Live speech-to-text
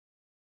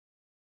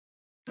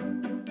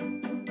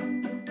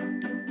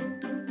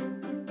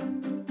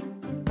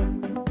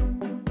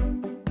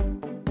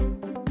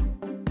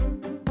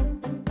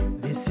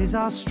This is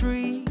our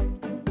street,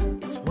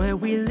 it's where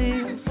we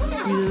live.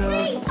 We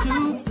love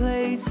to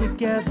play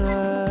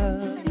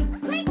together.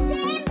 Quick,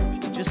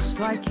 Tim! Just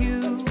like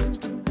you,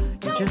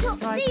 you're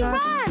just like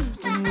us,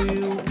 and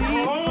we'll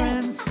be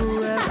friends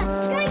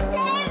forever.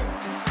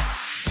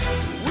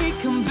 We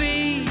can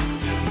be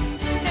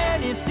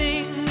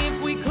anything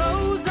if we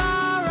close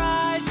our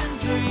eyes and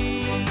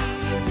dream.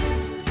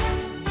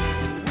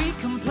 We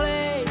can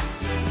play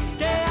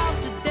day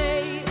after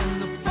day,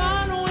 and the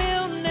fun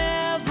will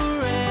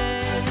never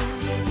end.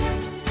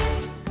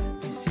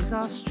 This is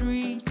our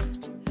street,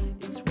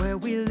 it's where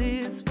we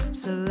live,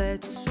 so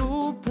let's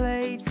all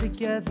play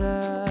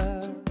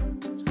together.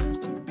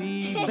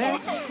 Be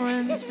best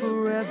friends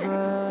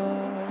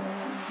forever.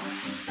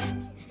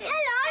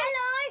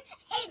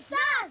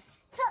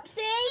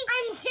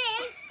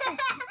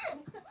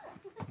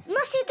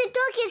 Mossy the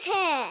dog is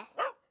here.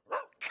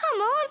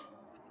 Come on.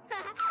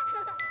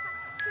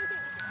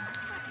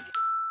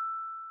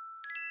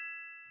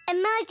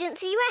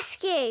 Emergency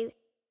rescue.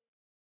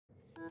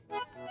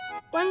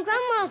 When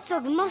Grandma's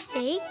dog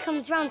Mossy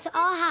comes round to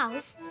our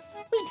house,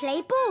 we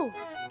play ball.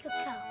 Good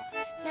girl.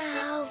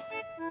 Now,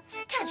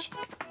 catch.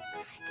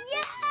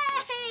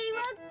 Yay!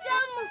 Well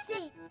done,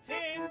 Mossy.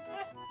 Tim,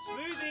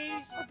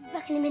 smoothies. I'll be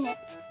back in a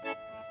minute.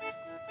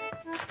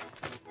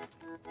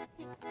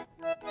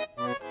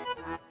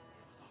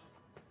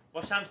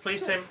 Wash hands,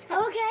 please, Tim.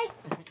 Okay.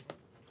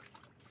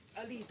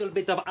 A little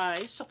bit of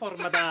ice for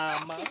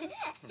Madame.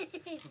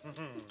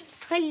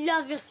 I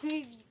love your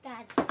smoothies,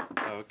 Dad.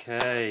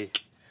 Okay.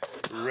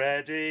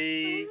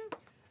 Ready,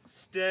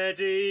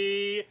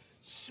 steady,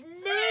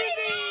 smoothie!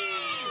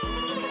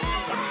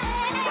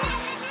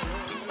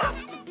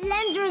 The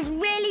blender is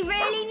really,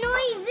 really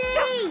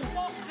noisy.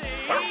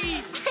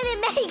 Mossy! And it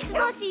makes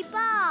Mossy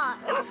bark.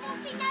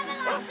 Mossy never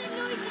likes the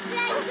noisy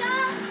blender.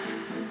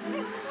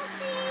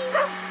 Mossy.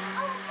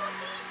 Oh,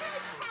 Mossy, it's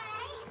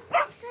okay.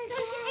 It's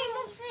okay,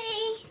 Mossy.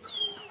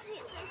 Mossy,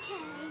 it's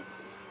okay.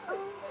 Oh,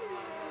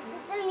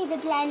 it's only the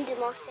blender,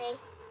 Mossy.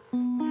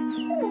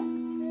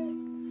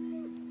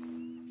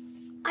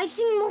 I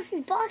think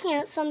Mossy's barking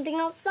at something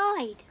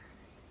outside.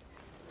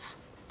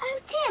 Oh,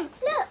 Tim,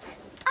 look!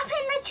 Up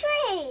in the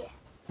tree!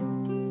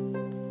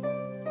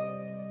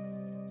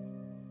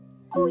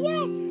 Oh,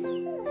 yes!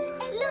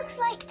 It looks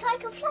like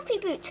Tiger Fluffy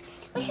Boots,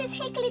 which is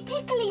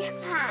Higley-Pigley's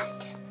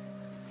cat.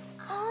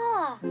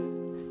 Ah,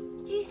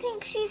 do you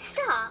think she's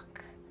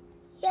stuck?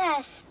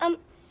 Yes, Dad!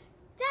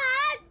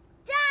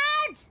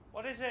 Dad!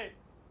 What is it?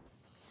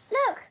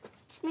 Look,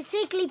 it's Miss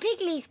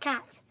Higley-Pigley's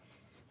cat.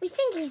 We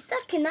think he's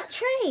stuck in that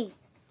tree.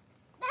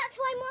 That's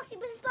why Mossy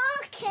was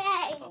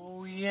barking.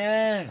 Oh,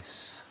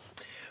 yes.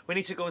 We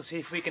need to go and see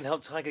if we can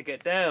help Tiger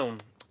get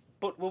down.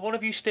 But will one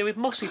of you stay with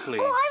Mossy,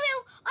 please? Oh,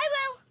 I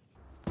will.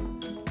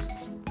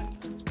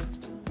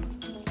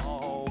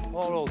 Oh,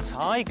 poor old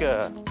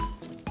Tiger.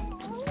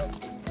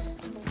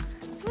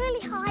 It's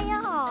really high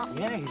up.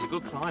 Yeah, he's a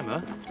good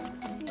climber.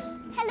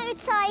 Hello,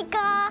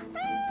 Tiger.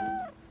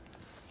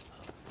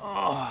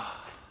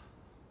 Oh.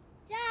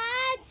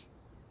 Dad!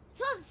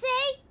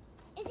 Topsy!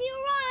 Is he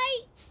all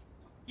right?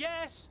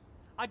 Yes.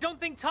 I don't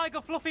think Tiger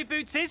Fluffy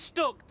Boots is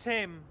stuck,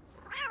 Tim.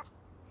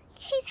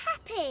 He's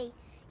happy.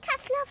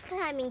 Cats love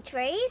climbing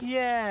trees.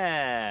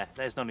 Yeah,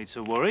 there's no need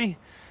to worry.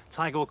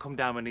 Tiger will come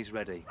down when he's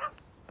ready.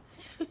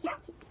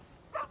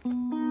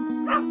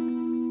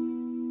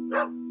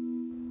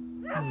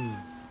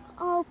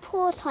 Oh,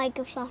 poor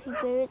Tiger Fluffy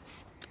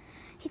Boots.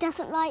 He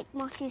doesn't like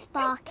Mossy's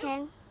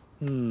barking.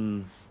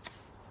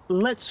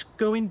 Let's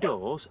go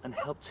indoors and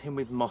help Tim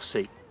with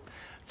Mossy.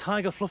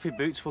 Tiger Fluffy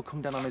Boots will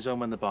come down on his own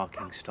when the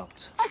barking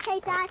stops. OK,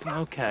 Dad.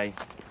 OK.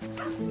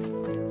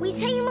 We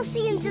take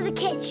Mossy into the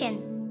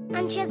kitchen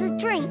and she has a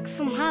drink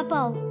from her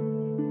bowl.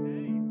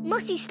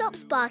 Mossy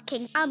stops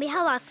barking and we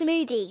have our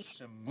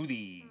smoothies.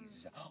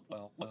 Smoothies.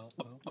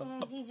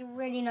 These are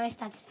really nice,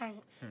 Dad.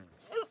 Thanks.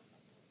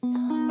 Oh,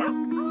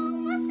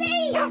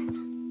 Mossy!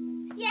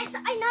 Yes,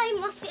 I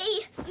know,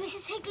 Mossy.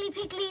 Mrs.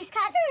 Higley-Pigley's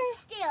cat is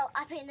still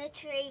up in the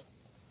tree.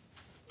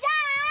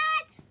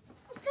 Dad!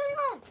 What's going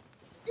on?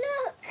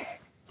 Look!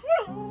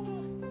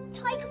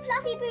 Tiger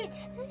Fluffy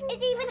Boots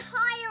is even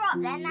higher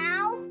up there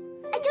now.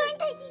 I don't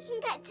think he can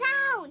get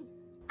down.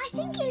 I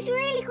think he's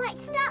really quite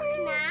stuck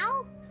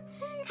now.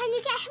 Can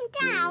you get him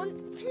down,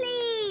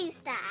 please,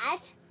 Dad?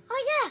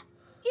 Oh, yeah.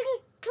 You can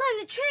climb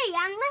the tree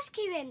and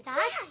rescue him,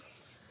 Dad.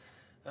 Yes.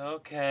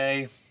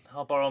 OK.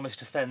 I'll borrow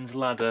Mr Fen's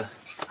ladder.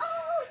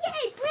 Oh,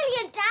 yay!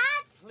 Brilliant,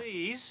 Dad.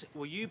 Please,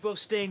 will you both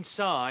stay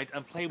inside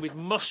and play with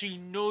Mossy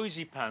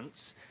Noisy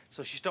Pants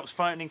so she stops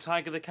frightening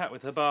Tiger the cat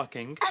with her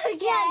barking? Oh,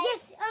 yeah,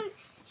 yes.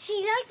 She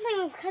likes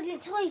playing with cuddly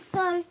toys,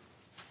 so...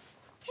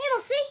 Here,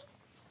 Mossy.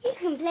 You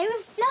can play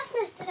with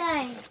Fluffness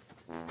today.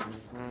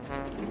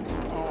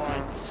 All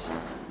right.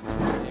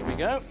 Here we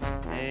go.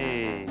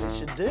 Hey. This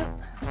should do.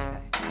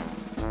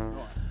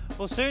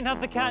 We'll soon have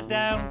the cat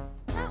down.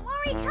 Don't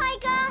worry,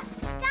 Tiger.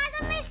 Dad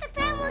and Mr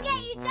Fen will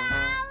get you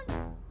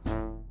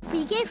down.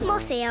 give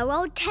Mossy our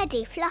old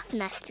teddy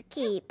Fluffness to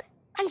keep.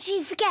 And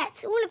she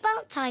forgets all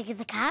about Tiger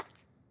the cat.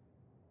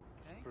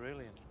 Okay.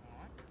 Brilliant.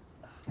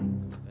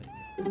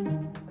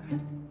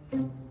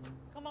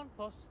 Come on,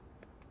 Puss.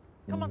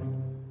 Come on.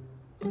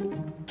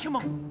 Come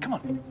on, come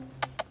on.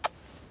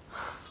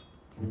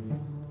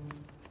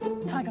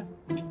 Tiger.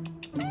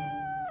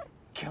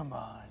 Come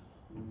on.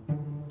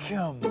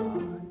 Come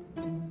on.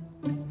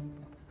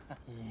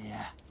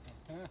 Yeah.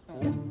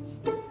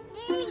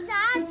 Nearly,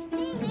 Dad.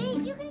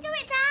 Nearly. You can do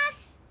it, Dad.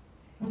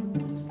 Oh,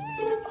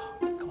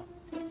 come on.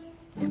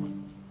 Come on.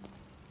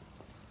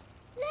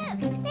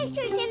 Look, there's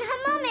Josie and her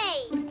mummy.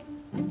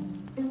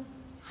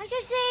 Hi,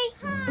 Josie.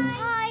 Hi.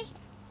 Hi.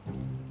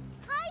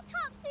 Hi,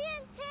 Topsy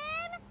and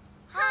Tim.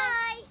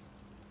 Hi.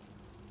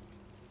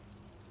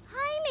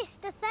 Hi,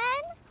 Mr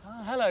Fen.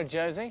 Oh, hello,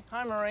 Josie.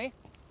 Hi, Marie.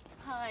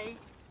 Hi.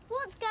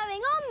 What's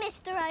going on,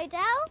 Mr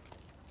Odell?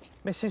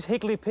 Mrs.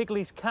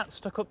 Higley-Pigley's cat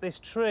stuck up this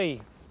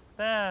tree.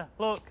 There,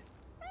 look.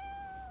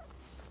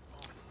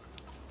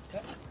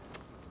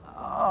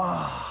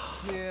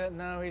 Oh, dear,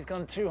 no, he's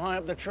gone too high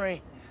up the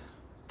tree.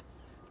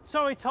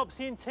 Sorry,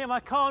 Topsy and Tim, I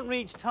can't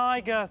reach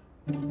Tiger.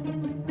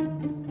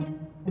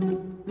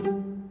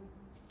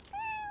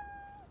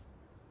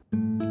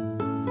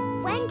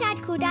 When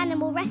Dad called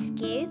Animal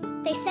Rescue,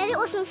 they said it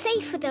wasn't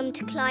safe for them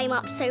to climb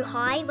up so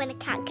high when a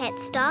cat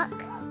gets stuck.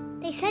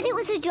 They said it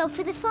was a job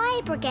for the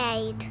fire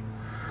brigade.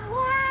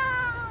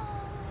 Wow!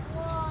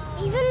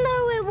 Even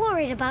though we're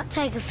worried about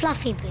Tiger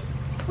Fluffy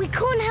Boots, we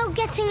can't help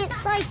getting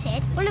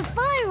excited when a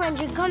fire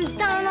engine comes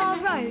down our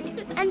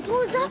road and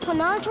pulls up on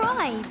our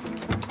drive.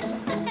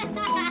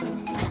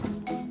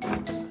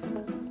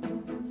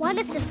 One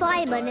of the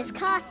firemen is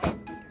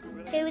Carson,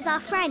 who is our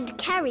friend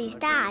Kerry's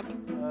dad.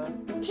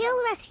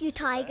 He'll rescue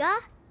Tiger.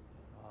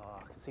 Oh,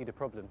 I can see the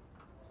problem.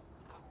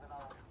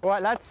 All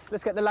right, lads,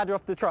 let's get the ladder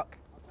off the truck.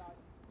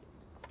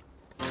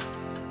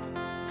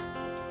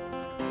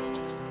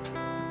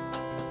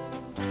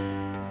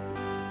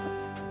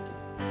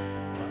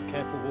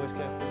 Careful, boys,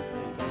 careful.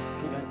 There you go.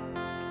 Keep going.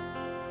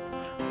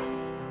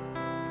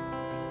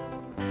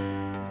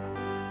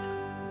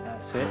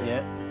 That's it,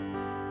 yeah.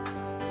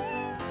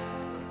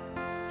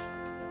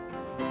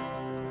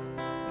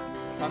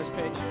 Ladder's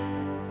pitch.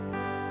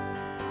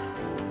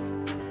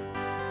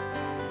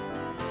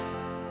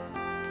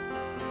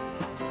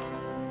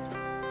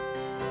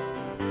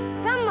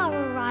 Grandma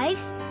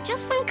arrives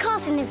just when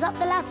Carson is up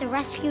the ladder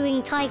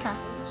rescuing Tiger.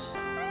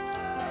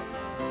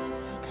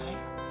 Okay.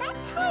 Is that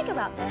Tiger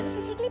up there,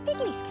 Mrs.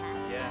 Higley-Pigley's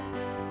cat? Yeah.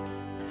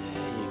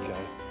 There you go.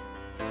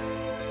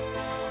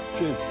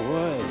 Good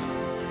boy.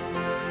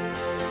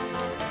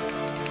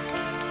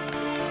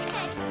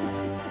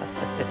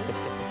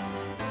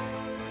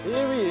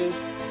 Here he is.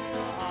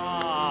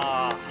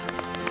 Ah.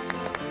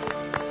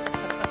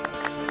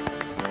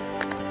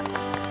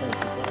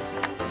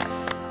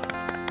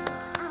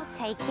 I'll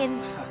take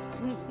him.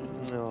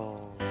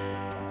 No.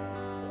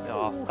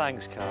 Oh,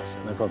 thanks,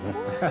 Carson. No problem.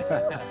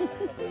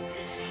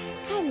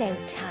 Hello,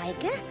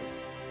 Tiger.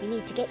 We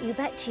need to get you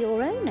back to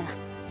your owner.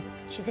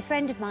 She's a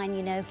friend of mine,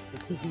 you know.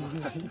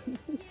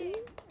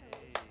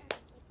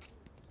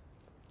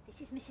 This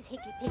is Mrs.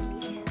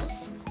 Higley-Pigley's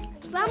house.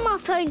 Grandma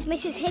phones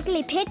Mrs.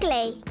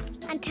 Higley-Pigley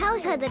and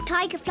tells her that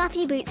Tiger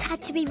Fluffy Boots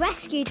had to be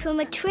rescued from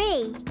a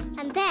tree.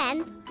 And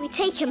then we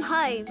take him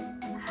home.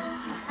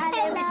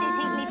 Hello, Mrs.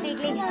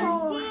 Higley-Pigley.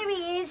 Oh. Here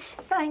he is.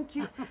 Thank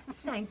you.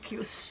 Thank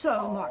you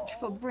so much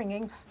for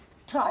bringing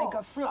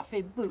Tiger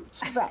Fluffy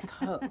Boots back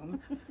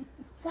home.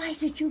 Why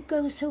did you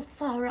go so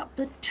far up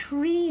the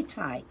tree,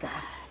 Tiger?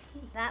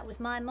 That was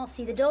my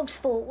Mossy the dog's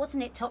fault,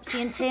 wasn't it,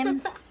 Topsy and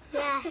Tim?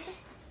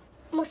 Yes.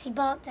 Mossy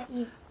barked at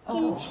you,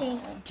 didn't she?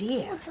 Oh,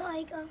 dear. Oh,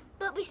 Tiger.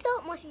 But we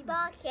stopped Mossy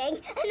barking,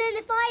 and then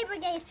the fire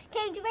brigade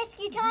came to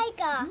rescue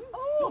Tiger.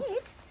 Oh.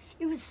 Did?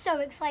 It was so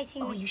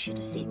exciting. Oh, you should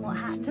have seen what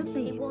Must have happened.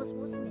 been. It was,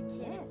 wasn't it?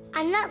 Yes.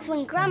 And that's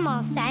when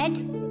Grandma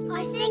said,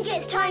 I think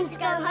it's time to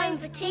go home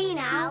for tea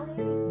now.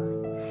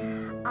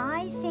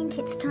 I think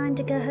it's time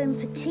to go home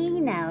for tea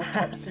now,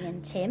 Topsy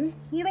and Tim.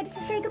 You ready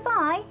to say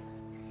goodbye?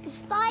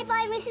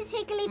 Bye-bye, Mrs.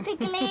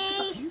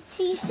 Higley-Pigley.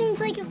 See you soon,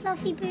 Tiger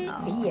Fluffy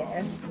Boots.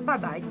 Yes.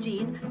 Bye-bye,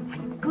 Jean.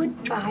 And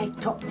goodbye,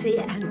 Topsy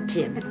and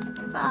Tim.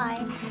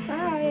 Bye.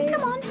 Bye.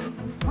 Come on.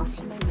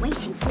 Mossy will be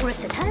waiting for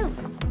us at home.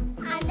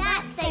 And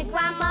that's it,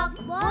 Grandma.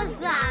 Was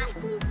that?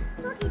 Some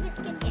doggy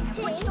biscuits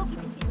too. Which doggy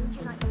biscuits would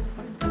you like?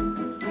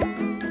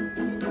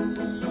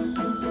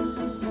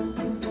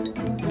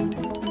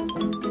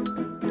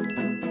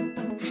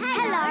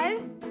 Hello.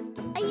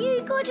 Are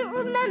you good at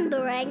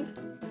remembering?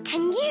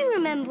 Can you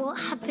remember what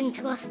happened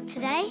to us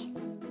today?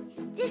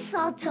 This is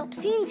our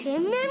Topsy and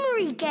Tim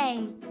memory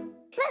game.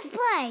 Let's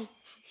play.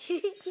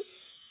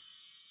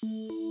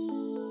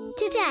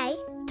 Today,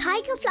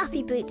 Tiger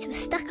Fluffy Boots was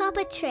stuck up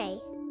a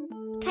tree.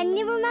 Can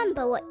you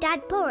remember what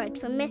Dad borrowed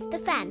from Mr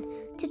Fen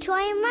to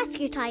try and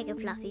rescue Tiger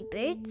Fluffy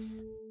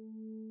Boots?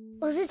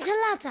 Was it a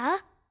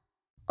ladder?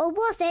 Or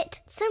was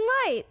it some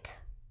rope?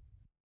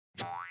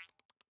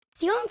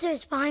 The answer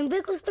is behind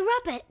Wiggles the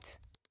rabbit.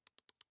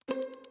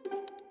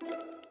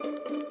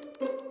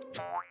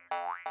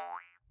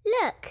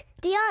 Look,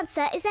 the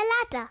answer is a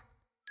ladder.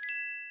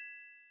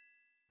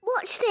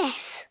 Watch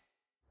this.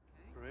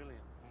 Brilliant.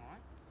 All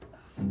right.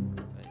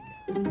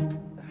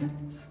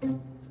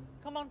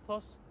 Come on,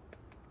 Puss.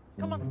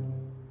 Come on.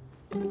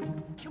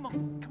 Come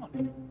on, come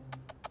on.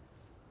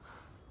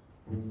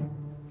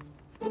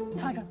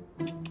 Tiger.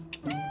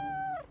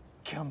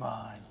 Come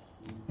on.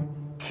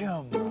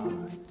 Come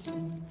on.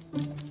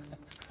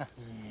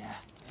 Yeah.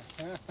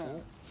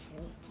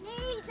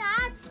 Nearly,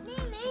 Dad.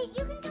 Nearly.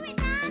 You can do it,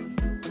 Dad.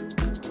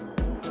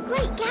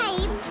 Great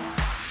game.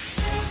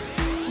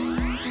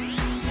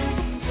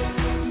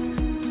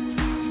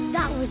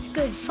 That was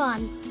good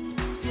fun.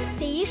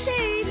 See you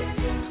soon.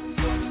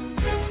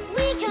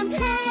 We can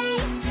play